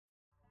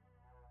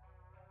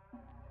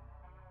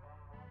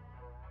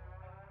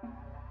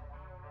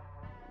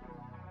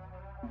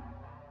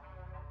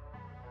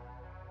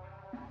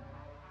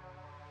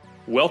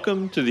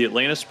Welcome to the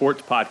Atlanta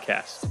Sports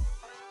Podcast,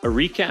 a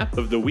recap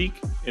of the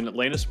week in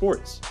Atlanta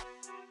sports,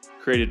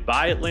 created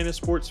by Atlanta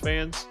sports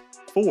fans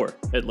for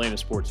Atlanta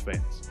sports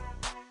fans.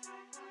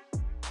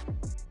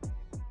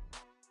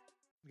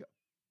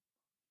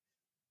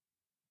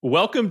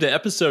 Welcome to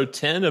episode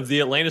 10 of the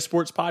Atlanta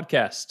Sports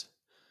Podcast.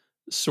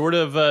 Sort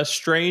of a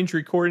strange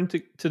recording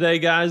today,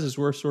 guys, as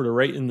we're sort of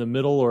right in the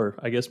middle, or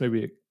I guess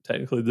maybe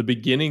technically the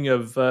beginning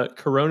of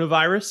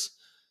coronavirus.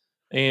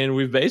 And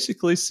we've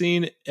basically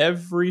seen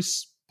every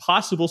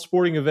possible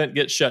sporting event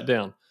get shut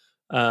down.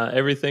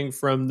 Everything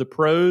from the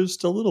pros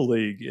to Little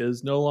League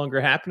is no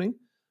longer happening.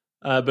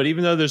 But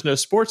even though there's no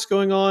sports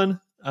going on,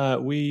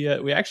 we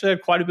actually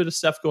have quite a bit of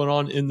stuff going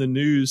on in the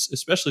news,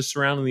 especially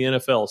surrounding the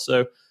NFL.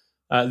 So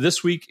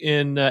this week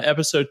in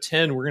episode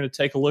 10, we're going to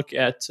take a look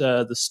at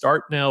the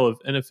start now of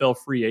NFL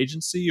free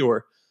agency,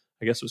 or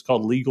I guess it was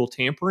called legal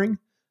tampering.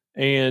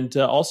 And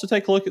also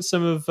take a look at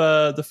some of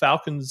the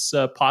Falcons'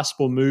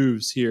 possible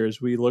moves here as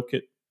we look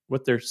at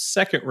what their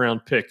second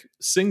round pick,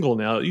 single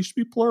now, it used to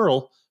be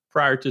plural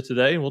prior to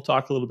today, and we'll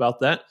talk a little about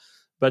that,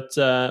 but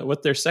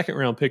what their second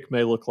round pick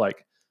may look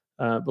like.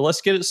 But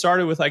let's get it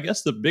started with, I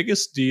guess, the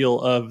biggest deal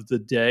of the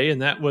day,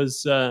 and that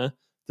was the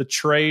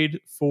trade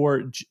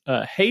for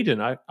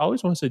Hayden. I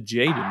always want to say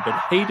Jaden, but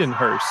Hayden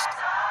Hurst.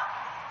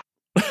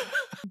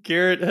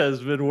 Garrett has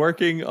been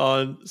working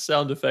on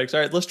sound effects. All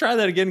right, let's try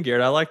that again,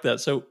 Garrett. I like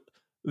that. So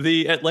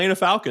the Atlanta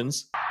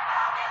Falcons.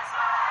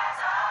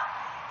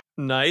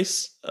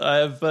 Nice.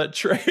 I've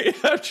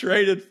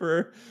traded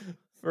for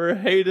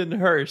Hayden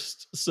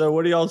Hurst. So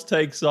what are y'all's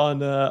takes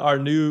on our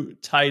new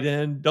tight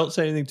end? Don't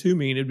say anything too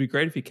mean. It'd be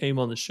great if he came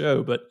on the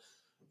show, but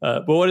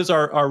what is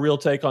our real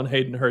take on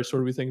Hayden Hurst? What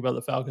do we think about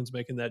the Falcons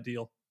making that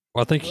deal?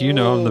 Well, I think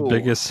I'm the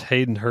biggest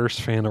Hayden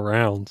Hurst fan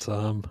around,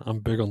 so I'm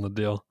big on the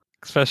deal.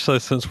 Especially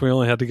since we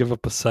only had to give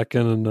up a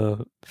second and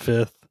a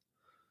fifth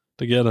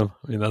to get him.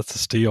 I mean, that's a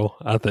steal,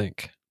 I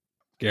think.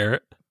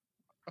 Garrett?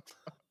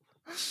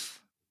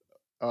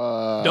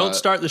 Don't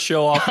start the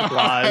show off with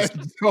lies.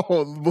 I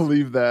don't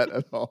believe that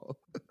at all.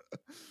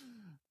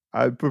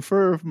 I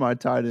prefer if my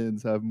tight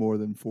ends have more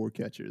than 4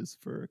 catches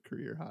for a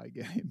career high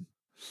game.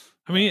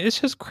 I mean, it's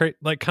just crazy.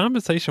 Like,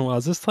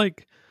 compensation-wise, it's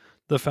like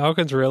the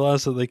Falcons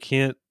realize that they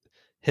can't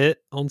hit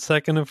on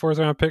second and fourth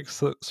round picks,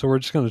 so we're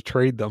just going to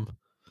trade them.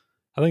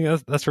 I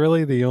think that's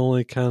really the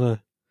only kind of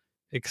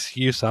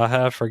excuse I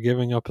have for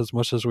giving up as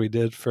much as we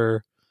did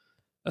for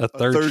a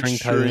third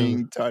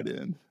string tight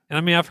end. And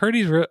I mean, I've heard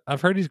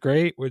he's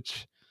great,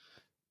 which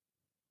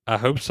I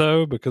hope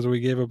so, because we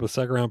gave up a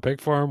second round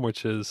pick for him,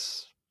 which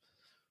is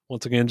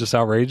once again just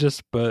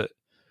outrageous. But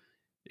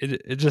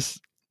it's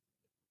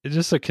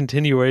just a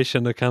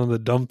continuation of kind of the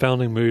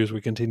dumbfounding moves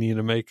we continue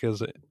to make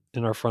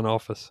in our front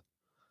office.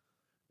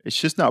 It's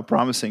just not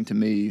promising to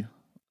me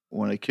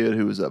when a kid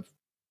who was a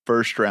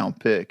first round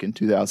pick in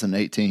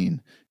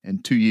 2018 in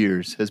 2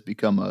 years has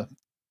become a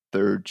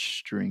third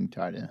string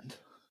tight end.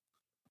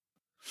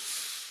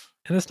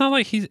 And it's not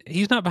like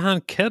he's not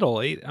behind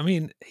Kittle. He's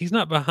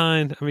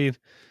behind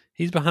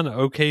an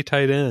okay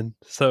tight end.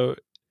 So,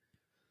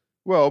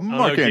 well,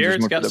 Mark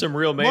Andrews got some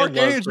real man. Mark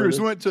Andrews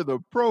went to the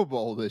Pro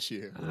Bowl this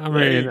year. I mean,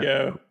 there you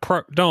go.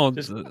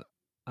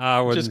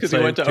 I wouldn't just because say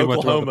he went to too much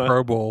Oklahoma. about the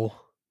Pro Bowl.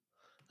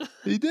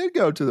 He did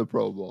go to the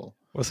Pro Bowl.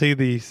 Was he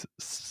the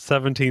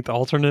 17th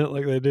alternate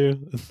like they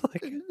do?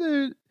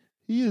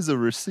 He is a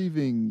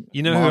receiving.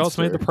 You know who else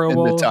made the Pro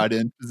Bowl? In the tight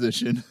end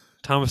position.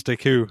 Thomas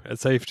Deku at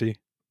safety.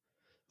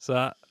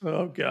 So,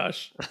 oh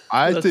gosh,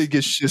 I think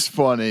it's just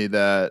funny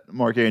that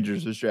Mark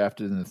Andrews was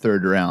drafted in the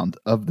third round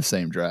of the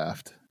same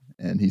draft,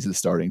 and he's the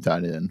starting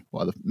tight end,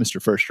 while the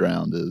Mr. First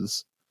Round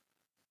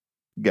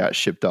got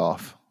shipped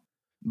off.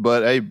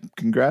 But hey,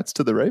 congrats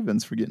to the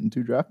Ravens for getting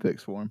 2 draft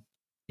picks for him.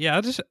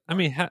 Yeah,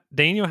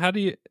 Daniel, how do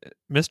you,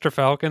 Mr.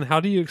 Falcon, how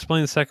do you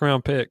explain the second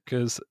round pick?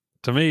 Because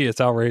to me, it's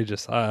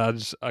outrageous. I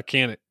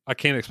can't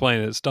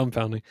explain it. It's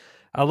dumbfounding.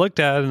 I looked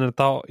at it and I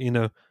thought,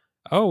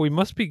 oh, we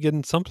must be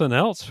getting something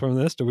else from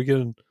this. Did we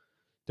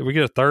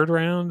get a third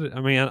round? I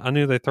mean, I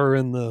knew they threw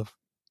in the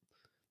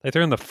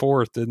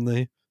fourth, didn't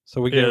they? So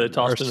we get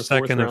our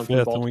second and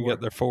fifth, and we get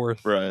their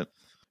fourth. Right.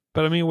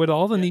 But I mean, with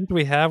all the needs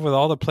we have, with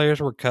all the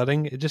players we're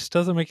cutting, it just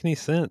doesn't make any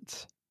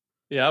sense.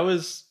 Yeah,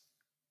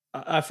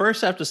 I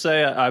first have to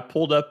say I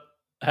pulled up,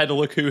 had to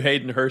look who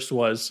Hayden Hurst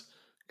was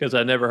because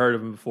I never heard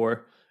of him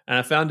before, and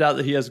I found out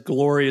that he has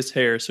glorious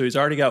hair. So he's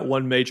already got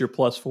one major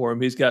plus for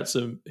him. He's got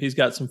some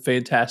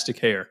fantastic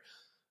hair.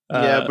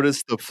 Yeah, but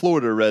it's the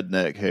Florida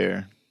redneck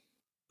hair.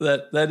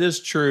 That is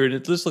true, and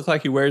it just looks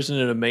like he wears it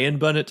in a man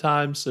bun at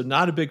times. So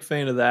not a big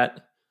fan of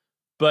that.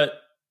 But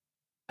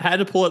had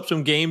to pull up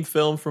some game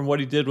film from what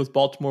he did with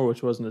Baltimore,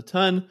 which wasn't a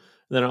ton. And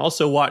then I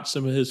also watched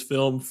some of his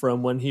film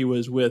from when he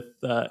was with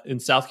in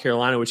South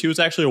Carolina, which he was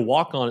actually a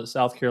walk-on at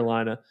South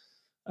Carolina,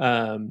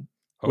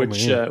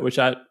 which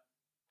I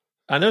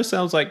know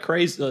sounds like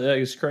crazy.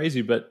 It's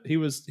crazy, but he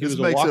was a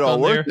walk-on there. Makes it all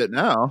worth it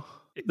now.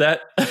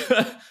 That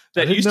I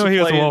didn't know he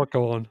was a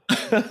walk-on.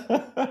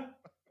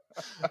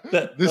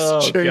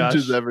 This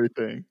changes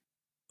everything.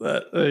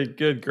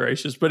 Good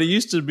gracious! But he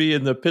used to be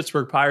in the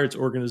Pittsburgh Pirates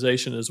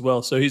organization as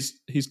well, so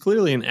he's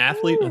clearly an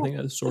athlete. I think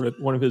that's sort of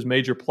one of his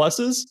major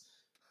pluses.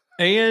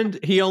 And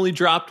he only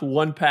dropped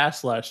one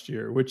pass last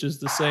year, which is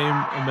the same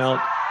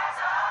amount.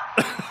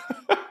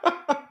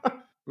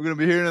 We're going to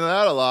be hearing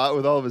that a lot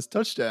with all of his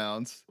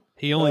touchdowns.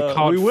 He only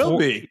caught. We will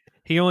be.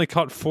 He only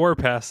caught 4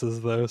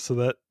 passes though,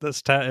 so that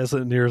stat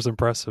isn't near as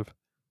impressive.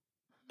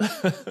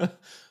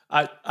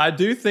 I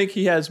do think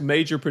he has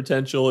major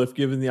potential if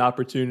given the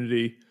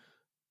opportunity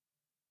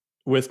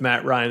with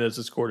Matt Ryan as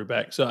his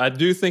quarterback. So I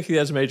do think he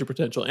has major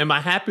potential. Am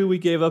I happy we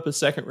gave up a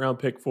second-round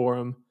pick for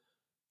him?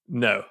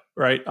 No,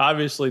 right?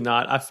 Obviously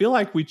not. I feel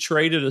like we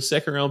traded a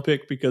second-round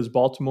pick because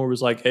Baltimore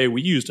was like, hey,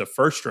 we used a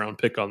first-round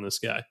pick on this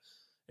guy.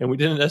 And we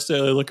didn't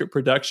necessarily look at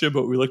production,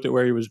 but we looked at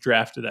where he was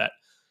drafted at.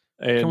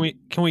 And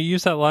can we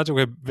use that logic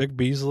with Vic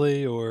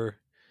Beasley or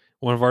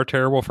one of our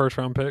terrible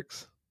first-round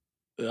picks?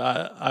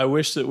 I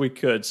wish that we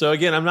could. So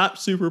again, I'm not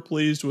super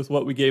pleased with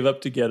what we gave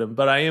up to get him,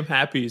 but I am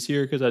happy he's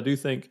here because I do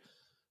think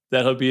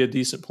that he'll be a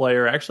decent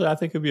player. Actually, I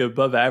think he'll be an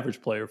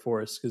above-average player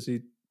for us because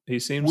he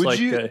seems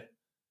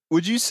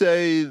Would you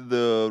say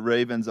the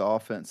Ravens'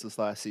 offense this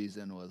last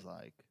season was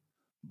like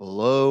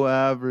below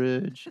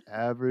average,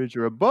 average,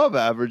 or above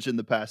average in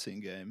the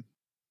passing game?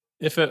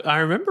 I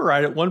remember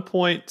right, at one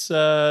point,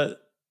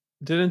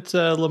 didn't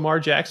Lamar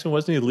Jackson,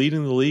 wasn't he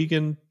leading the league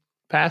in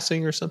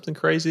passing or something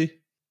crazy?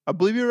 I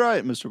believe you're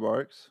right, Mr.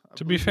 Barks.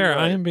 To be fair,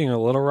 I am being a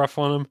little rough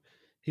on him.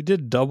 He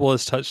did double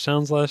his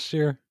touchdowns last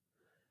year.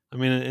 I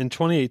mean, in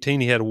 2018,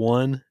 he had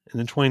 1,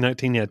 and in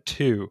 2019, he had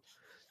 2.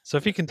 So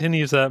if he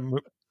continues that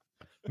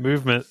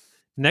movement,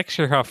 next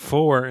year he'll have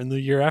 4, and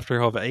the year after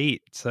he'll have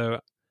 8. So,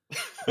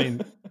 I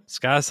mean,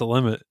 sky's the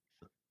limit,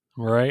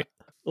 right?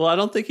 Well, I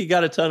don't think he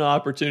got a ton of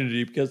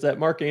opportunity because that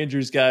Mark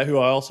Andrews guy, who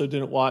I also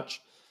didn't watch,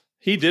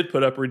 he did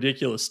put up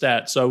ridiculous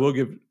stats. So I will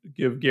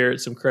give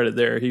Garrett some credit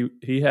there.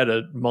 He had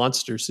a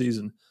monster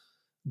season,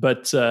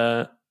 but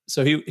so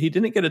he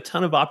didn't get a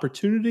ton of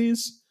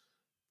opportunities.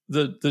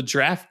 The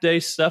draft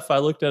day stuff I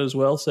looked at as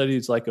well said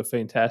he's like a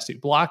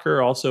fantastic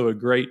blocker, also a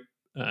great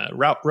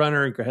route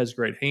runner, has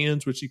great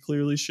hands, which he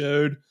clearly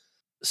showed.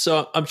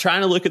 So I'm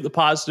trying to look at the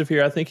positive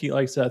here. I think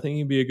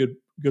he'd be a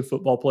good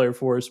football player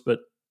for us, but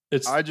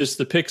it's just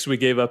the picks we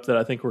gave up that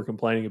I think we're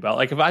complaining about.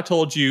 Like if I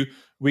told you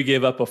we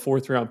gave up a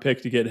 4th-round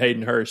pick to get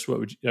Hayden Hurst,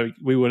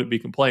 we wouldn't be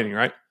complaining,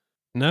 right?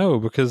 No,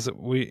 because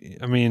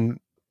 4th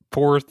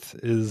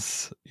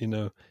is,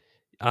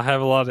 I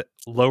have a lot of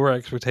lower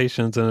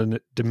expectations in a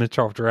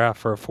Dimitrov draft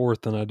for a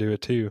 4th than I do a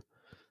 2.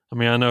 I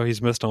mean, I know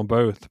he's missed on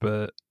both,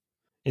 but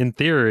in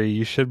theory,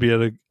 you should be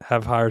able to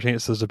have higher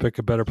chances to pick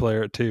a better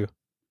player at 2.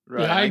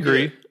 Right, yeah, I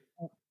agree.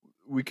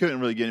 We couldn't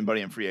really get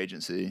anybody in free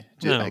agency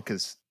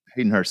because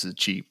Hayden Hurst is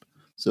cheap.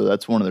 So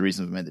that's one of the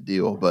reasons we made the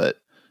deal. But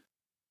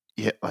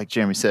yeah, like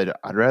Jeremy said,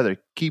 I'd rather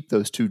keep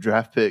those 2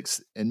 draft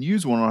picks and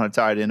use one on a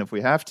tight end if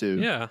we have to.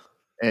 Yeah.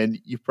 And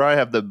you probably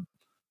have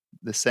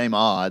the same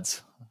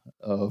odds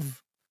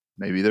of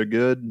maybe they're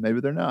good,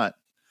 maybe they're not.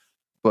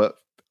 But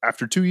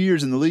after 2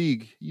 years in the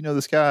league,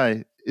 this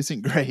guy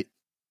isn't great.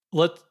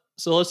 Let's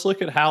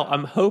look at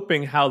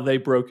how they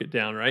broke it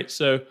down, right?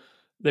 So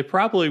they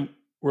probably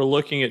were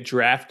looking at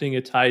drafting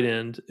a tight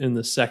end in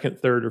the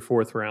 2nd, 3rd,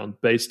 or 4th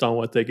round based on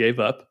what they gave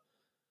up.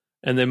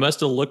 And they must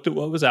have looked at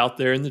what was out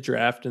there in the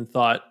draft and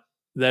thought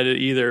that it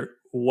either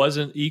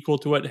wasn't equal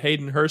to what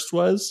Hayden Hurst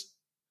was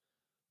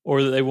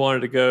or that they wanted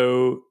to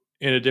go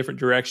in a different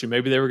direction.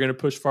 Maybe they were going to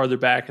push farther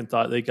back and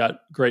thought they got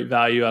great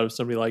value out of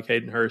somebody like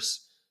Hayden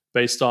Hurst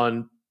based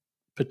on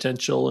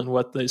potential and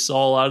what they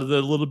saw out of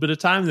the little bit of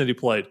time that he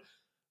played.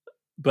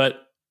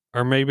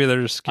 Or maybe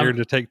they're just scared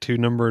to take 2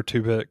 number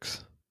 2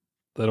 picks.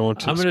 They don't want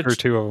to screw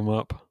 2 of them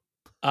up.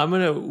 I'm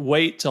going to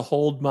wait to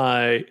hold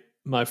my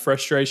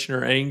frustration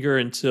or anger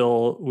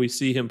until we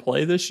see him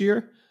play this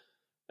year.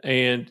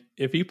 And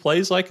if he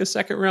plays like a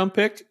 2nd-round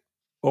pick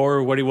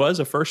or what he was,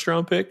 a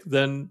 1st-round pick,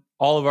 then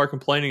all of our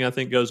complaining, I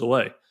think, goes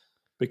away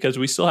because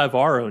we still have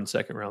our own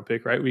 2nd-round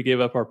pick, right? We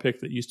gave up our pick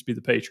that used to be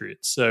the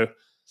Patriots. So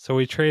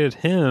we traded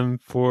him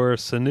for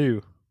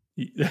Sanu.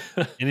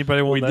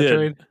 Anybody want that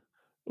trade?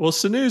 Well,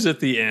 Sanu's at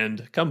the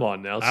end. Come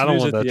on now. I don't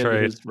want that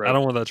trade. I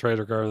don't want that trade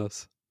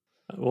regardless.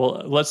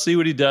 Well, let's see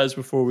what he does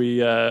before we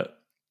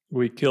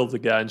kill the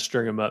guy and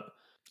string him up.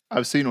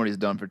 I've seen what he's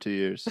done for 2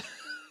 years.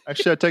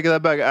 Actually, I take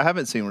that back. I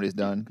haven't seen what he's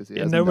done because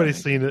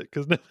nobody's seen it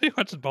because nobody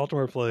watches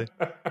Baltimore play.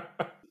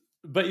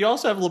 But you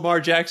also have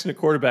Lamar Jackson at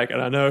quarterback,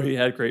 and I know he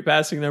had great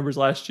passing numbers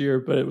last year,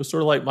 but it was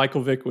sort of like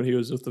Michael Vick when he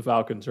was with the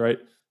Falcons, right?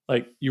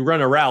 Like you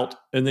run a route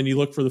and then you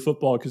look for the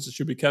football because it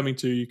should be coming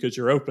to you because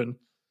you're open.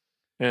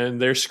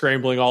 And they're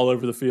scrambling all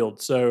over the field.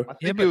 So I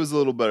think it was a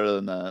little better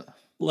than that.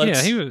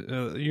 He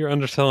was. You're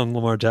underselling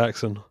Lamar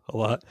Jackson a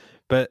lot,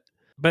 but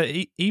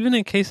even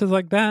in cases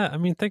like that, I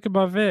mean, think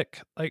about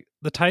Vic. Like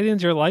the tight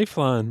end's your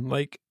lifeline.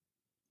 Like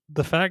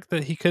the fact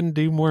that he couldn't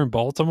do more in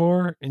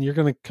Baltimore, and you're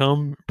going to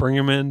come bring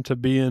him in to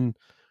be in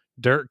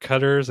Dirk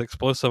Cutter's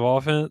explosive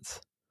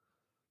offense.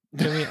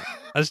 I mean,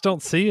 I just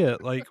don't see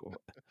it. Like,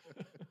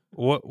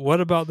 what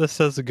about this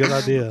as a good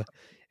idea?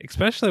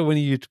 Especially when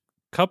you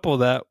couple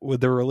that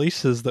with the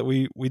releases that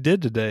we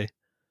did today.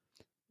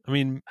 I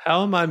mean,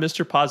 how am I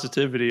Mr.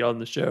 Positivity on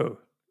the show?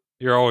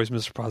 You're always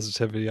Mr.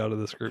 Positivity out of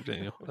this group,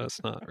 Daniel.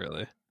 That's not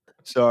really.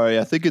 Sorry,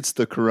 I think it's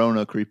the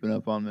corona creeping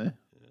up on me.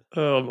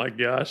 Oh my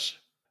gosh.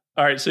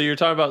 All right, so you're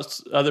talking about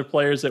other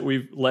players that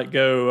we've let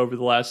go over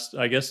the last,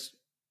 I guess,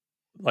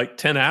 like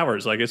 10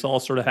 hours. I guess all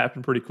sort of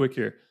happened pretty quick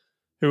here.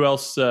 Who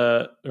else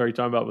are you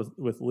talking about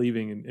with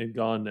leaving and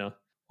gone now?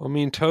 Well, I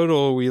mean,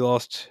 total, we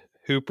lost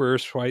Hooper,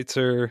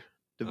 Schweitzer,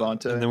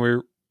 Devontae. And then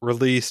we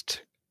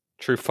released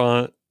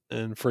Trufant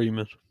and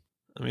Freeman.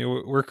 I mean,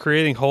 we're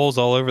creating holes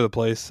all over the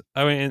place.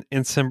 I mean,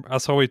 I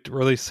saw we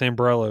released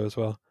Sambrello as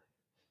well.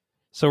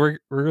 So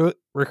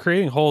we're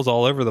creating holes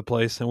all over the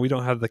place, and we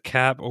don't have the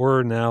cap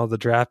or now the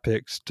draft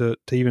picks to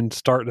even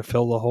start to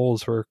fill the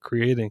holes we're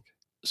creating.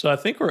 So I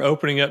think we're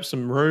opening up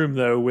some room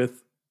though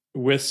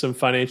with some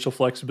financial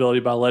flexibility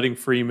by letting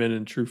Freeman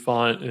and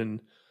Trufant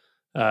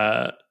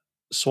and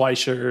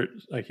Schweitzer,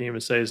 I can't even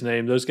say his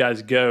name, those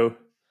guys go.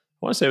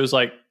 I want to say it was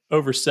like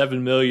over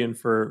 $7 million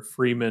for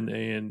Freeman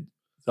and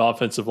the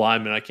offensive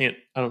lineman. I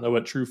don't know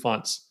what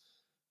Trufant's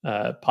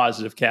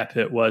positive cap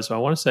hit was. So I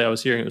want to say I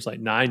was hearing it was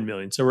like $9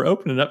 million. So we're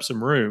opening up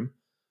some room,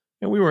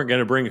 and we weren't going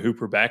to bring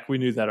Hooper back. We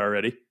knew that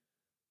already.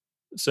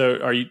 So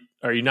are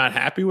you not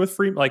happy with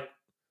Freeman? Like,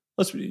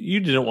 you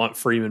didn't want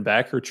Freeman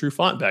back or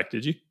Trufant back,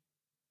 did you?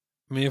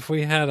 I mean, if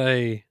we had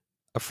a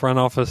front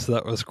office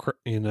that was,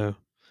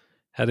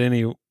 had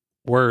any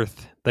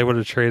worth, they would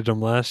have traded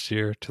him last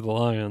year to the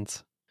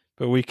Lions.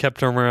 But we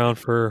kept him around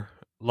for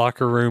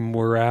locker room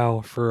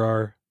morale for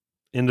our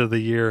end of the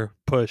year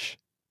push.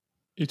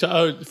 You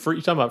talking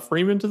about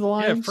Freeman to the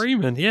Lions? Yeah,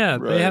 Freeman. Yeah,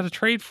 Right. They had a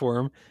trade for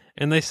him,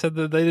 and they said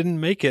that they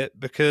didn't make it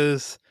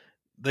because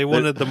they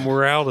wanted the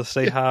morale to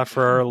stay high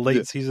for our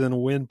late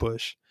season win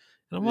push.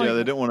 And I'm like, they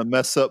didn't want to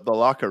mess up the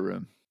locker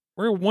room.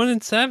 We're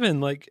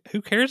 1-7. Like,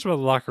 who cares about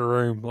the locker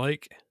room?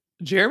 Like,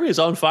 Jeremy is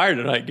on fire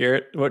tonight,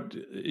 Garrett. What,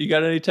 you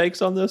got any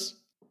takes on this?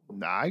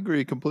 Nah, I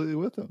agree completely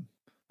with him.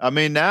 I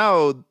mean,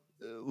 now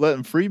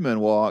letting Freeman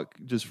walk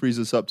just frees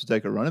us up to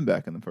take a running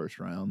back in the first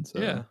round. So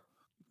yeah.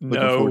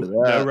 No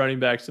running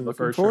backs in the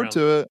first round. Looking forward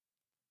to it.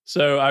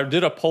 So I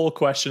did a poll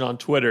question on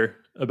Twitter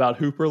about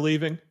Hooper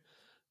leaving.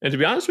 And to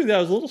be honest with you, I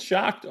was a little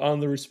shocked on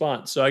the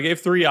response. So I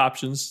gave 3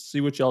 options,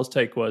 see what y'all's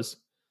take was.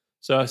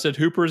 So I said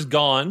Hooper's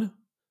gone.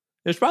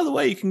 Which, by the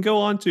way, you can go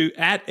on to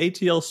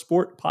 @ATL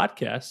Sport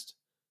Podcast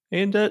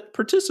and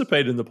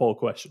participate in the poll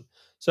question.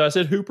 So I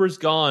said Hooper's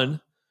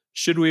gone.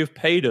 Should we have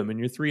paid him? And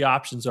your 3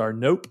 options are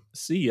nope,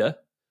 see ya,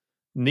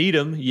 need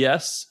him,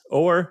 yes,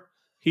 or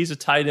he's a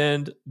tight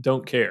end,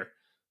 don't care.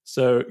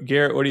 So,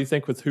 Garrett, what do you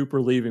think with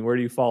Hooper leaving? Where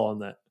do you fall on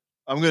that?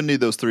 I'm going to need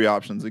those 3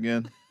 options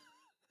again.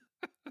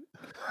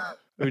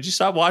 Would you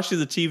stop watching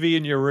the TV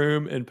in your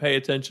room and pay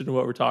attention to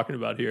what we're talking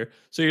about here?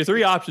 So your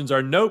 3 options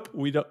are nope,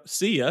 we don't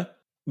see ya,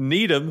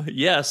 need him,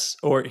 yes,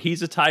 or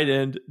he's a tight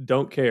end,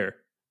 don't care.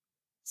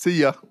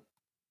 See ya.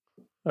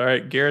 All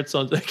right, Garrett's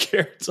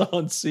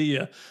on see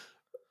ya.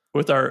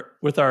 With our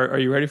are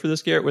you ready for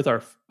this, Garrett? With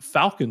our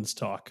Falcons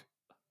talk.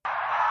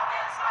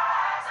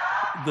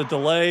 The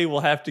delay will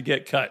have to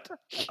get cut.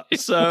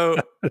 So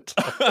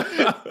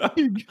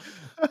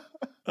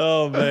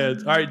oh man.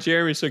 All right,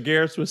 Jeremy. So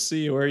Garrett's with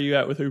C. Where are you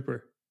at with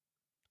Hooper?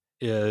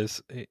 Yeah,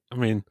 I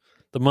mean,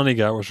 the money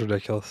guy was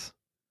ridiculous.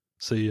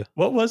 See ya.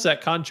 What was that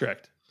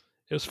contract?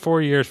 It was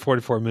 4 years,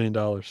 $44 million.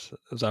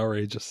 It was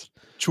outrageous.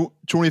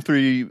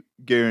 23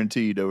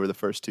 guaranteed over the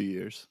first 2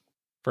 years.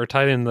 For a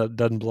tight end that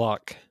doesn't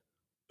block.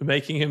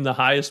 Making him the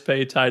highest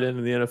paid tight end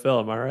in the NFL,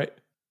 am I right?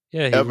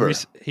 Yeah,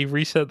 he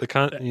reset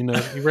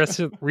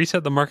the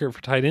reset the market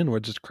for tight end,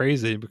 which is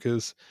crazy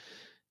because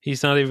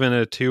he's not even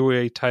a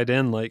 2-way tight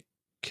end like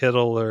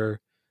Kittle or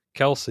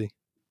Kelsey.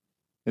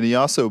 And he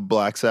also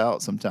blacks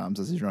out sometimes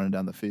as he's running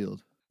down the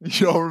field.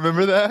 You don't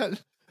remember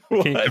that?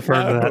 Can't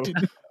confirm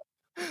that.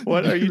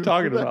 What are you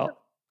talking about?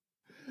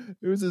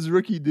 It was his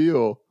rookie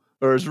deal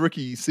or his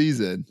rookie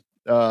season.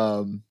 It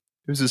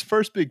was his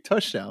first big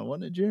touchdown,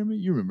 wasn't it, Jeremy?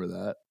 You remember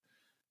that?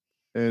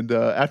 And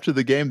after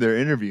the game, they're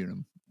interviewing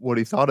him what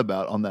he thought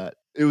about on that.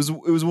 It was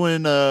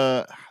when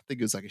I think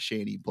it was like a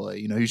Shaney play.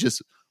 You know, he's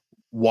just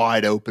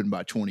wide open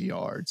by 20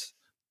 yards.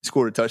 He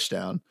scored a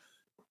touchdown.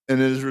 And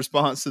in his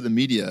response to the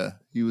media,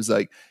 he was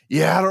like,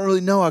 "Yeah, I don't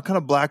really know. I kind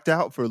of blacked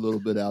out for a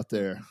little bit out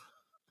there."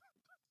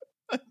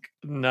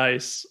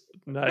 Nice.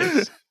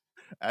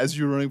 As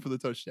you're running for the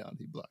touchdown,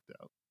 he blacked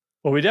out.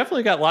 Well, we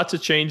definitely got lots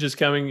of changes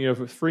coming. You know,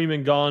 with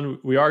Freeman gone,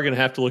 we are going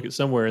to have to look at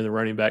somewhere in the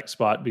running back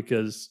spot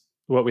because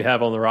what we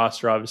have on the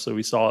roster, obviously,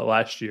 we saw it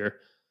last year.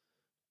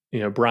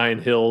 You know, Brian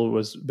Hill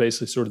was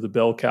basically sort of the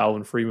bell cow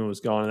when Freeman was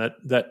gone. And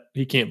that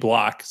he can't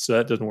block, so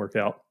that doesn't work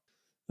out.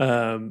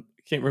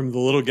 Can't remember the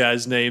little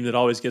guy's name that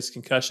always gets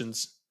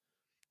concussions.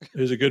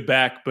 He's a good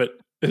back, but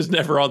is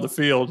never on the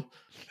field.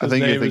 I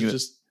think you're thinking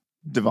just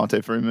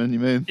Devontae Freeman. You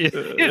mean?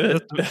 Yeah,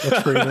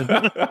 that's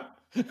Freeman.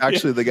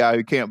 Actually, the guy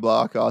who can't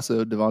block,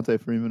 also Devontae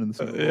Freeman in the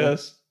Super Bowl.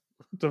 Yes,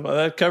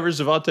 that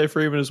covers Devontae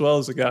Freeman as well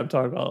as the guy I'm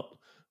talking about.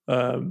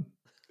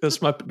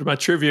 That's my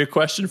trivia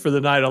question for the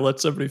night. I'll let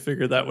somebody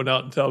figure that one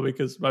out and tell me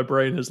because my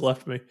brain has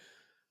left me.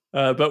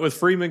 But with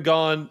Freeman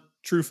gone,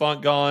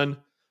 Trufant gone,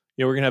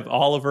 we're gonna have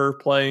Oliver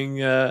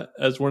playing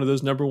as one of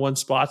those number one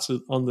spots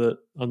on the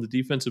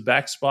defensive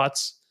back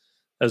spots,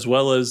 as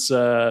well as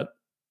you're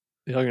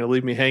gonna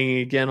leave me hanging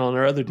again on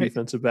our other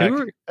defensive back.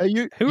 Who are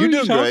you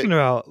talking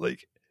about?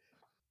 Like,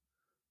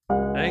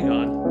 hang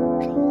on.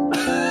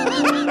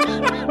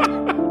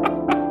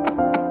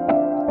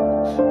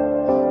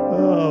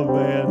 Oh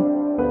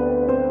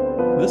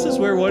man, this is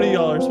where one of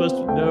y'all are supposed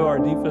to know our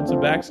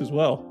defensive backs as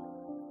well.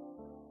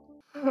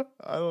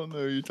 I don't know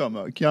who you're talking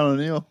about. Keanu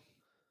Neal.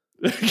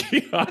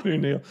 Keanu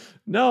Neal.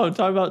 No, I'm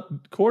talking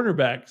about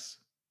cornerbacks.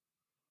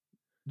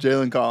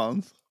 Jalen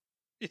Collins.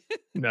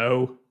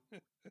 No.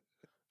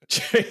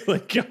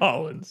 Jalen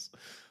Collins.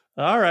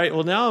 All right.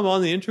 Well, now I'm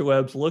on the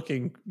interwebs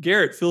looking.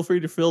 Garrett, feel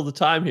free to fill the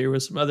time here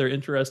with some other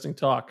interesting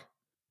talk.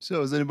 So,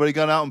 has anybody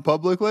gone out in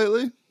public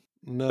lately?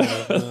 No.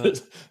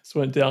 This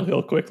went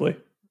downhill quickly.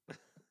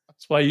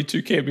 That's why you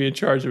two can't be in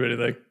charge of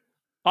anything.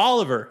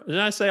 Oliver.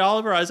 Didn't I say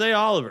Oliver? Isaiah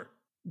Oliver.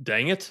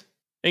 Dang it.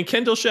 And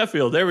Kendall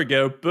Sheffield. There we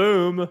go.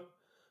 Boom.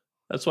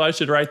 That's why I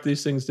should write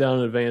these things down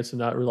in advance and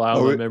not rely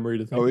on my memory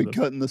to think Are we of them.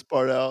 cutting this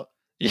part out?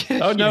 Yeah,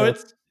 Oh, no,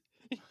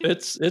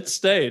 it's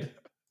stayed.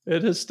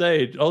 It has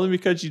stayed. Only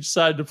because you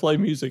decided to play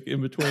music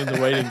in between the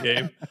waiting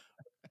game.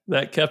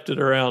 That kept it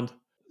around.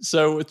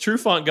 So with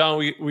Trufant gone,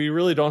 we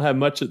really don't have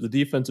much at the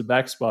defensive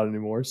back spot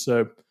anymore.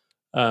 So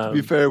to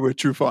be fair, with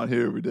Trufant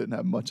here, we didn't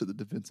have much of the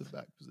defensive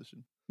back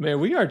position.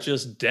 Man, we are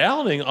just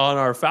downing on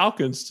our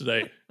Falcons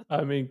today.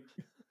 I mean,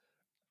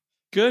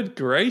 good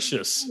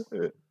gracious.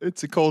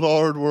 It's a cold,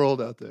 hard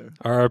world out there.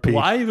 RIP.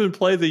 Why even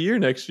play the year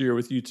next year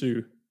with you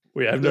two?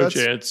 We have no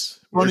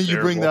chance. Funny you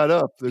bring that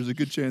up. There's a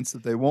good chance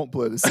that they won't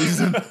play the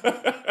season.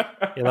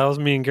 Yeah, that was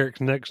me and Garrett's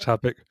next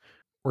topic.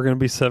 We're going to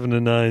be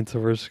 7-9, so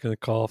we're just going to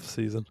call off the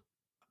season.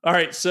 All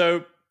right,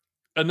 so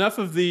enough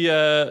of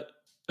the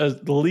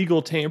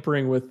legal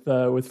tampering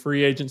with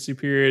free agency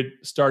period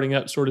starting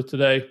up sort of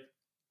today.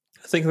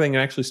 I think they can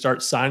actually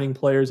start signing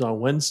players on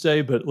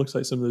Wednesday, but it looks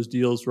like some of those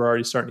deals were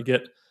already starting to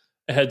get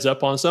a heads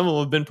up on. Some of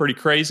them have been pretty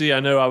crazy. I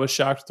know I was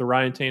shocked with the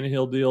Ryan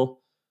Tannehill deal.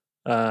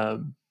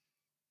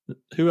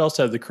 Who else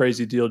had the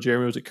crazy deal,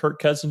 Jeremy? Was it Kirk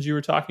Cousins you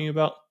were talking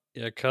about?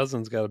 Yeah,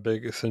 Cousins got a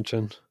big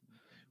extension,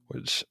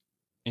 which,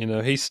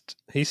 he's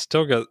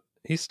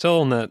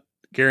still on that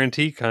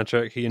guarantee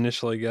contract he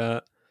initially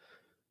got.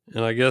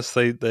 And I guess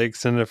they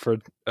extended it for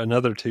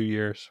another 2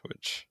 years,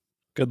 which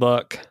good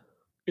luck.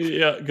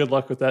 Yeah, good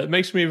luck with that. It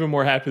makes me even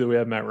more happy that we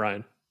have Matt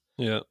Ryan.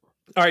 Yeah.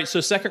 All right,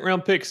 so second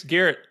round picks.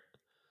 Garrett,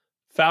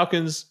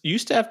 Falcons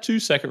used to have 2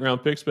 second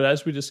round picks, but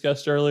as we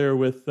discussed earlier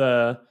with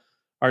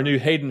our new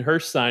Hayden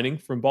Hurst signing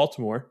from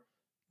Baltimore,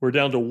 we're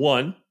down to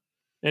 1.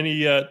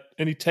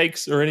 Any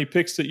takes or any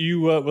picks that you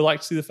would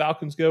like to see the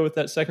Falcons go with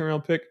that second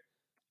round pick?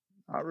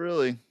 Not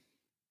really.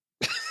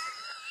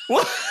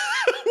 What?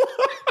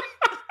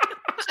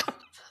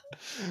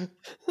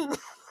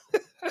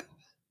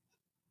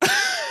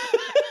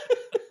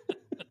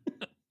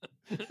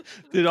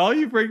 Did all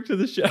you bring to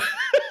the show?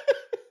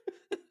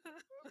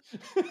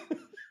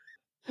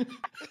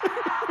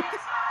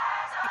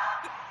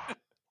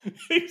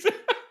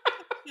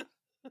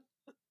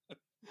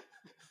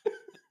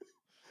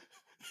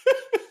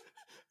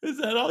 Is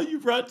that all you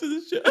brought to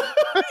the show?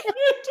 I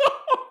can't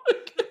talk.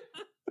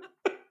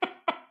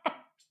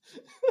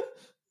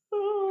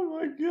 Oh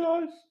my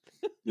gosh.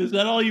 Is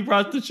that all you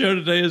brought to the show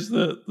today? Is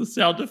the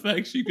sound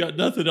effects? You got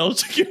nothing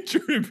else to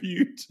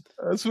contribute?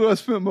 That's what I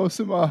spent most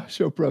of my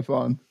show prep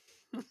on.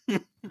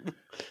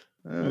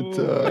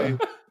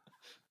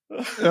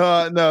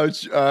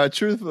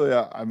 Truthfully,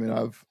 I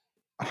mean,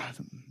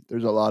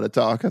 there's a lot of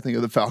talk. I think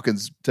of the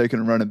Falcons taking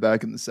a running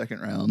back in the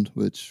second round,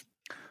 which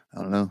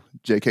I don't know.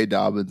 J.K.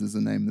 Dobbins is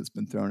the name that's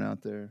been thrown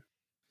out there.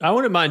 I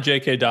wouldn't mind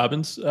J.K.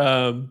 Dobbins.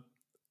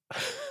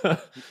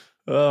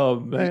 Oh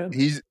man,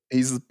 he's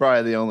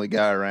probably the only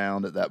guy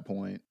around at that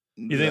point.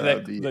 You think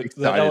that the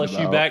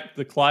LSU back,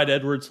 the Clyde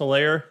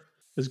Edwards-Helaire,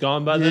 is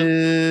gone by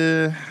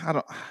then?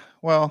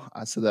 Yeah,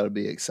 I said that I'd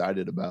be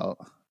excited about.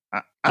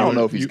 I don't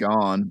know if he's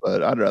gone,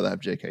 but I'd rather have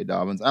J.K.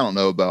 Dobbins. I don't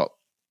know about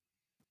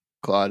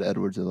Clyde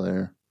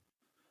Edwards-Helaire.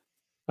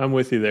 I'm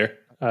with you there.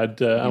 I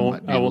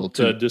won't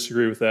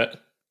disagree with that.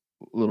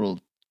 A little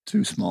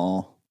too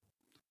small.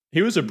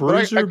 He was a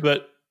bruiser,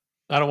 but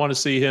I don't want to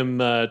see him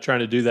trying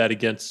to do that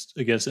against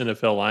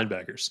NFL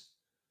linebackers.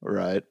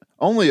 Right.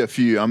 Only a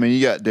few. I mean,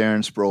 you got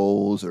Darren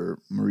Sproles or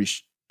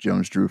Maurice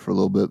Jones-Drew for a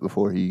little bit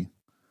before he,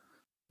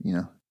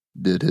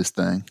 did his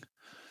thing.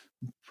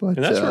 But,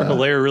 and that's where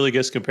Helaire really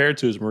gets compared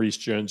to is Maurice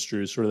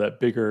Jones-Drew, sort of that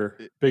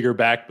bigger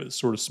back, but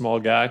sort of small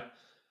guy.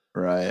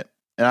 Right.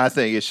 And I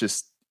think it's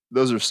just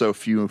those are so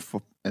few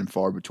and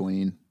far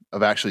between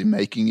of actually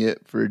making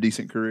it for a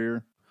decent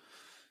career.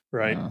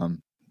 Right.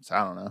 So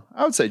I don't know.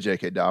 I would say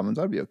J.K. Dobbins.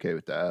 I'd be okay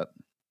with that.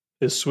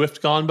 Is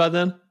Swift gone by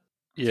then?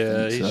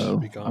 Yeah, he should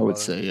be gone. I would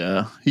say,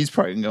 yeah. He's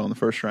probably going to go in the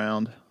first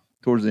round,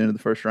 towards the end of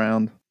the first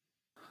round.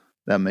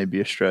 That may be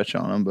a stretch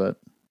on him, but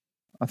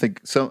I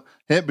think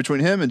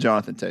between him and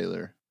Jonathan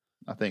Taylor,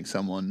 I think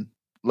someone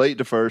late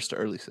to first,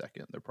 early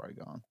second, they're probably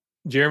gone.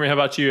 Jeremy, how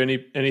about you?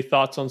 Any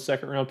thoughts on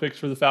second round picks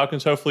for the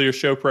Falcons? Hopefully your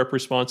show prep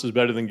response is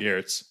better than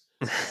Garrett's.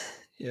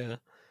 Yeah.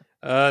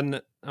 I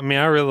mean,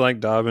 I really like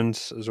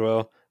Dobbins as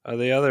well. We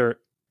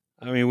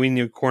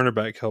need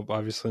cornerback help,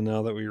 obviously,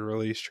 now that we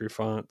released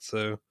Trufant.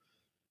 So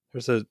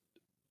there's a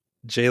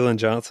Jalen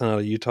Johnson out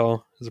of Utah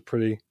is a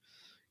pretty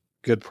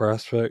good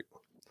prospect.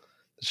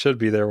 It should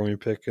be there when we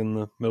pick in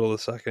the middle of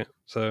the second.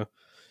 So,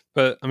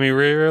 but I mean,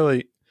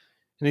 it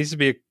needs to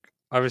be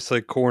obviously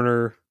a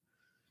corner,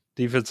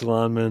 defensive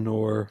lineman,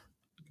 or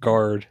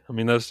guard. I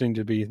mean, those need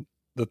to be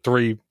the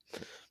three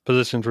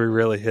positions we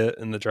really hit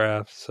in the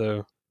draft.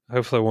 So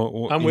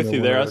hopefully, I'm with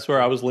you there. That's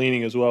where I was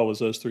leaning as well. Was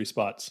those three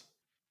spots?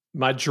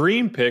 My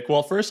dream pick.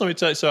 Well, first let me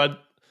tell you. So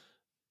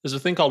there's a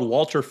thing called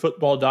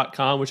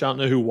WalterFootball.com, which I don't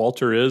know who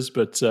Walter is,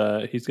 but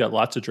he's got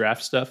lots of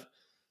draft stuff.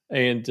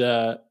 And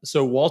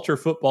so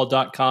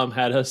WalterFootball.com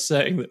had us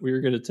saying that we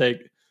were going to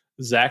take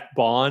Zach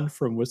Bond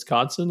from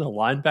Wisconsin, a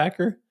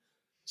linebacker.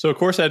 So, of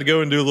course, I had to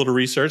go and do a little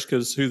research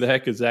because who the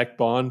heck is Zach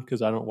Bond?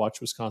 Because I don't watch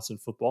Wisconsin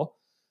football.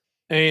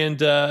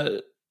 And,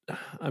 I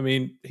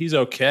mean, he's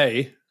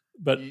okay,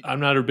 but I'm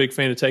not a big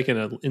fan of taking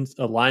a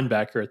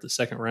linebacker at the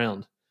second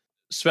round,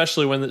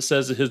 especially when it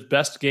says that his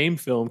best game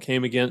film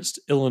came against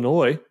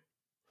Illinois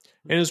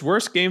and his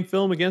worst game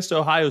film against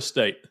Ohio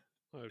State,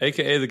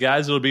 a.k.a. the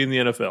guys that will be in the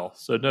NFL.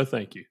 So, no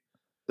thank you.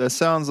 That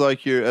sounds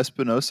like your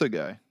Espinosa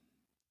guy.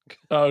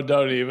 Oh,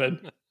 don't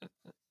even.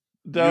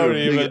 Don't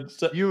even.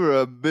 You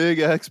were a big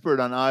expert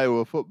on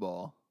Iowa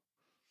football.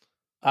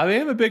 I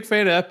mean, I'm a big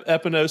fan of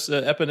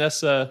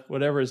Epinesa,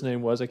 whatever his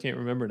name was. I can't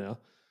remember now.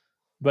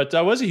 But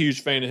I was a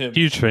huge fan of him.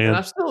 Huge fan.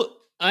 And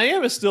I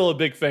am still a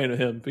big fan of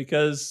him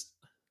because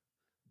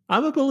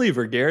I'm a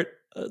believer, Garrett.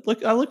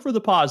 I look for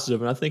the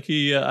positive, and I think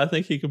he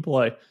can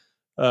play.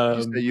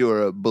 You say you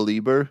were a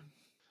believer?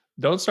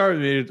 Don't start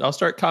with me. I'll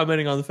start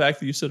commenting on the fact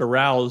that you said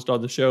aroused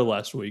on the show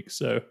last week.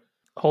 So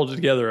hold it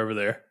together over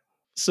there.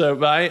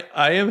 So I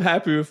am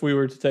happy if we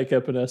were to take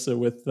Epinesa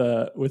with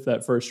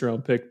that first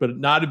round pick, but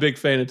not a big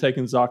fan of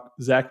taking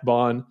Zach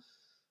Bond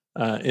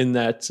in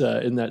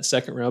that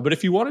second round. But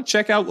if you want to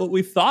check out what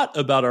we thought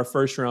about our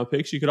first round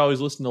picks, you could always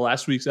listen to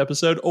last week's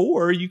episode,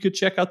 or you could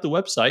check out the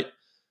website,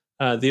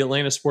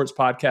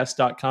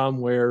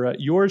 theatlantasportspodcast.com, where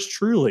yours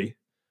truly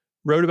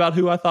wrote about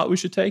who I thought we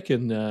should take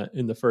in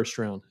the first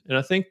round. And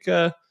I think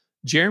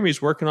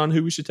Jeremy's working on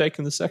who we should take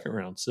in the second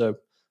round. So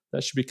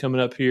that should be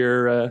coming up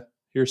here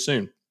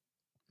soon.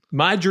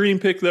 My dream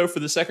pick, though,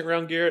 for the second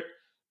round, Garrett,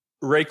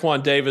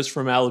 Raekwon Davis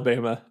from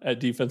Alabama at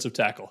defensive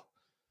tackle.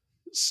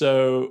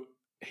 So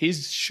he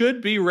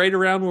should be right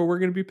around where we're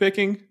going to be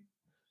picking.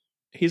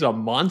 He's a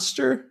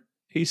monster.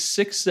 He's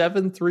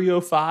 6'7",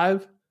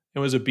 305,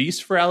 and was a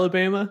beast for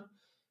Alabama.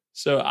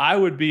 So I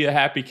would be a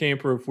happy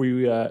camper if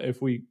we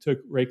took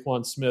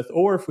Raekwon Smith,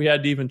 or if we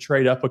had to even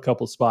trade up a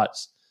couple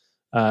spots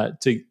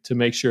to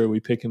make sure we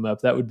pick him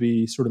up. That would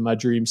be sort of my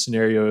dream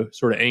scenario,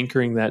 sort of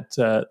anchoring that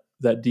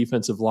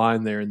defensive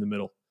line there in the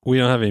middle. We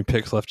don't have any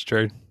picks left to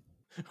trade.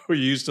 We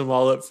used them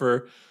all up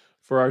for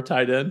our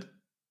tight end.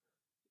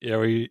 Yeah,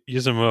 we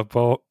used them up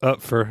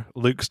for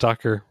Luke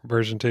Stocker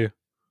version 2.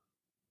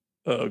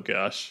 Oh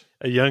gosh,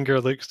 a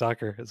younger Luke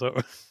Stocker is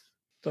what.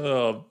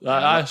 Oh,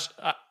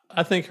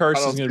 I think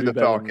Hurst is going to be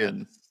better than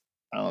that.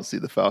 I don't see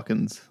the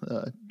Falcons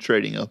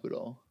trading up at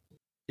all.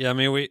 Yeah, I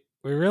mean we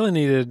really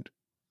needed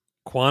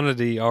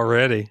quantity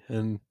already,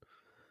 and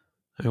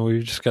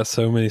we've just got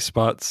so many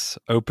spots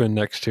open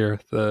next year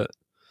that,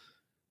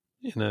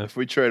 if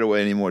we trade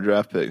away any more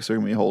draft picks, they're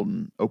going to be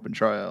holding open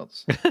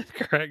tryouts.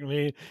 Correct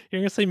me.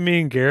 You're going to see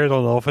me and Garrett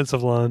on the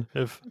offensive line.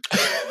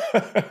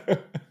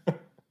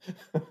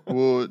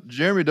 Well,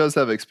 Jeremy does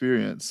have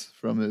experience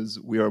from his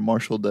We Are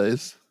Marshall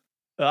days.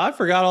 I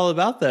forgot all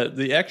about that.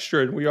 The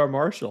extra in We Are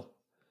Marshall.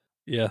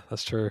 Yeah,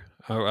 that's true.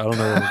 I don't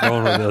know where we're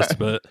going with this,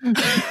 but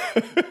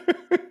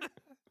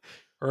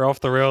we're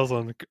off the rails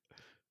on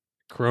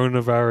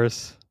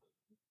coronavirus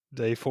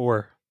day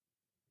 4.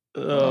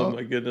 Oh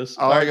my goodness!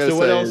 All I gotta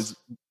say is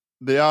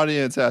the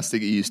audience has to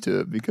get used to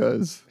it,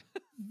 because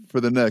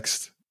for the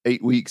next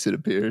 8 weeks, it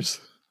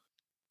appears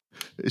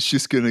it's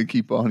just gonna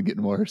keep on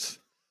getting worse.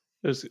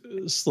 There's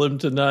slim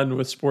to none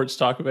with sports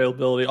talk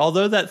availability.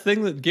 Although that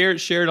thing that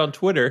Garrett shared on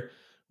Twitter,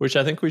 which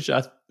I think we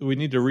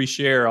need to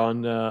reshare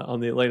on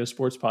the Atlanta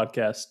Sports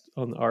Podcast,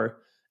 on our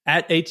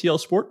at ATL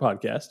Sport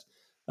Podcast,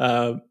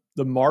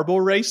 the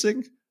marble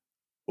racing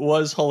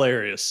was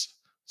hilarious.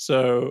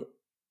 So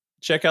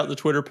check out the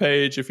Twitter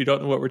page. If you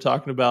don't know what we're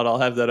talking about, I'll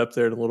have that up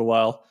there in a little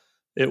while.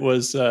 It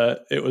was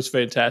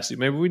fantastic.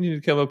 Maybe we need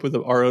to come up with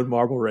our own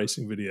marble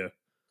racing video.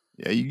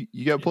 Yeah,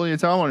 you got plenty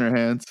of time on your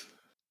hands.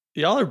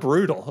 Y'all are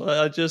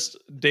brutal. Just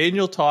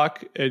Daniel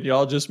talk and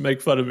y'all just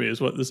make fun of me is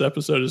what this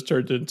episode has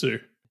turned into.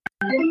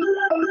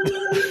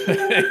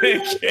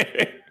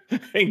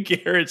 And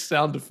Garrett's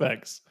sound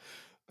effects.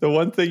 The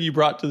one thing you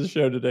brought to the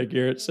show today,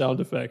 Garrett, sound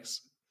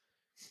effects.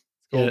 It's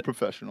called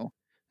professional.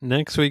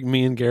 Next week,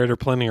 me and Garrett are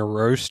planning a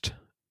roast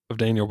of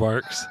Daniel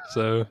Barks.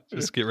 So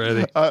just get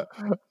ready.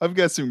 I've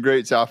got some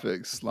great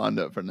topics lined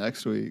up for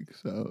next week,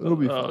 so it'll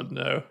be fun. Oh,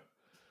 no.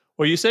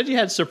 Well, you said you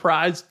had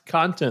surprise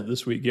content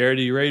this week, Garrett.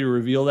 Are you ready to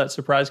reveal that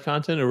surprise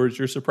content, or was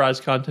your surprise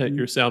content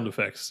your sound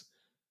effects?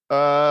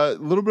 A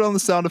little bit on the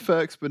sound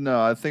effects, but no,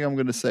 I think I'm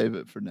going to save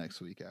it for next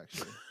week.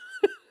 Actually,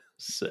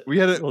 we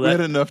had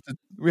enough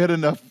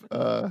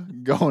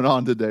going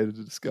on today to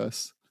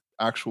discuss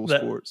actual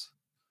sports.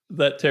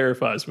 That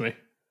terrifies me.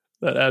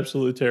 That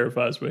absolutely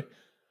terrifies me.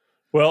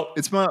 Well,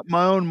 it's my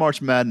own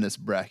March Madness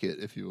bracket,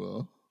 if you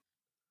will.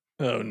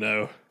 Oh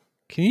no.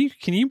 Can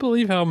you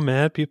believe how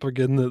mad people are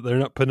getting that they're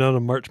not putting on a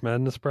March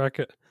Madness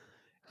bracket?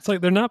 It's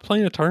like they're not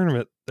playing a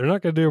tournament. They're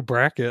not going to do a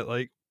bracket.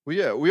 Like, well,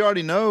 yeah, we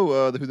already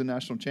know who the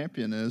national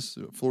champion is,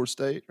 Florida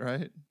State,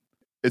 right?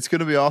 It's going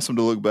to be awesome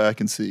to look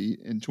back and see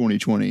in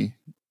 2020,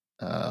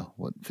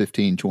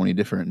 15, 20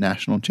 different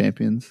national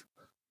champions.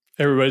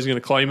 Everybody's going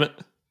to claim it.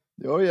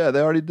 Oh yeah, they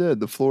already did.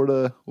 The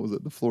Florida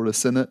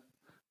Senate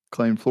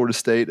claimed Florida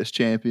State as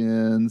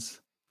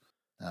champions.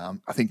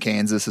 I think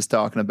Kansas is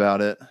talking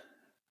about it.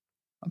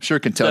 I'm sure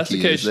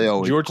Kentucky is. They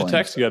always Georgia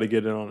Tech's got to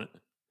get in on it.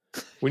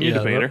 We need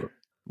a banner.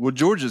 Well,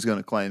 Georgia's going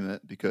to claim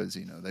it because,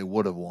 they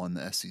would have won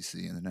the SEC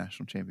in the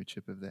national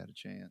championship if they had a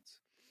chance.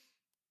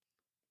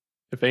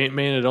 If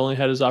Ant-Man had only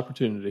had his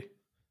opportunity.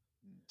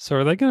 So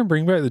are they going to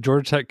bring back the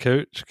Georgia Tech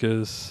coach?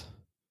 Because,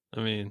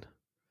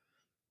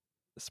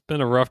 it's been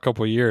a rough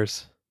couple of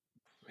years.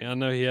 I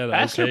know he had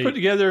a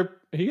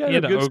He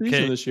had a good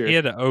season this year. He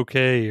had an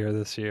okay year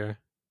this year.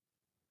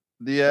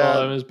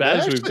 As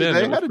bad as we've been,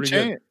 they had a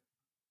chance.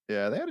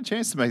 Yeah, they had a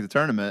chance to make the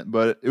tournament,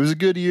 but it was a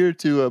good year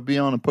to be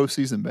on a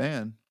postseason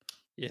ban.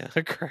 Yeah,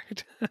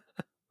 correct.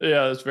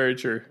 Yeah, that's very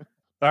true.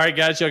 All right,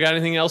 guys, y'all got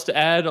anything else to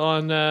add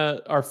on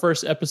our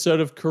first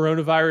episode of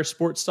Coronavirus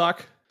Sports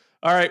Talk?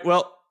 All right,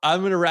 well, I'm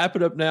going to wrap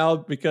it up now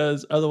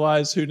because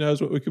otherwise, who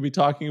knows what we could be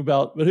talking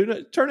about?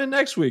 But turn in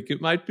next week.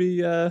 It might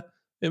be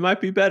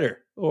better,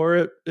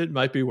 or it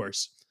might be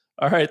worse.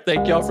 All right,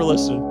 thank y'all for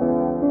listening.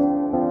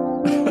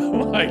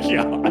 Oh my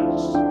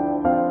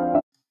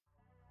gosh!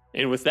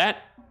 And with that,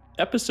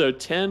 episode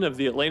 10 of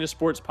the Atlanta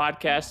Sports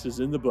Podcast is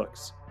in the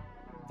books.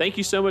 Thank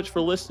you so much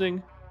for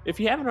listening. If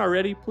you haven't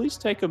already, please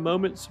take a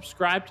moment,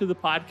 subscribe to the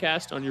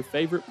podcast on your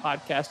favorite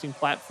podcasting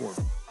platform.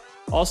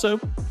 Also,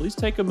 please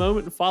take a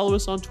moment and follow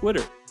us on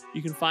Twitter.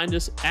 You can find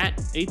us at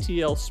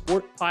ATL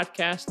Sport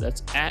Podcast.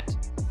 That's at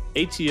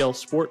ATL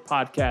Sport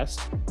Podcast.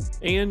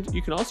 And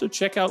you can also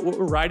check out what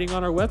we're writing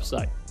on our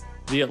website,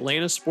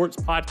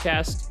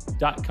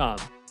 theatlantasportspodcast.com.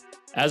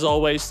 As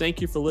always, thank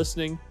you for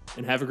listening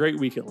and have a great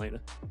week,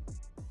 Atlanta.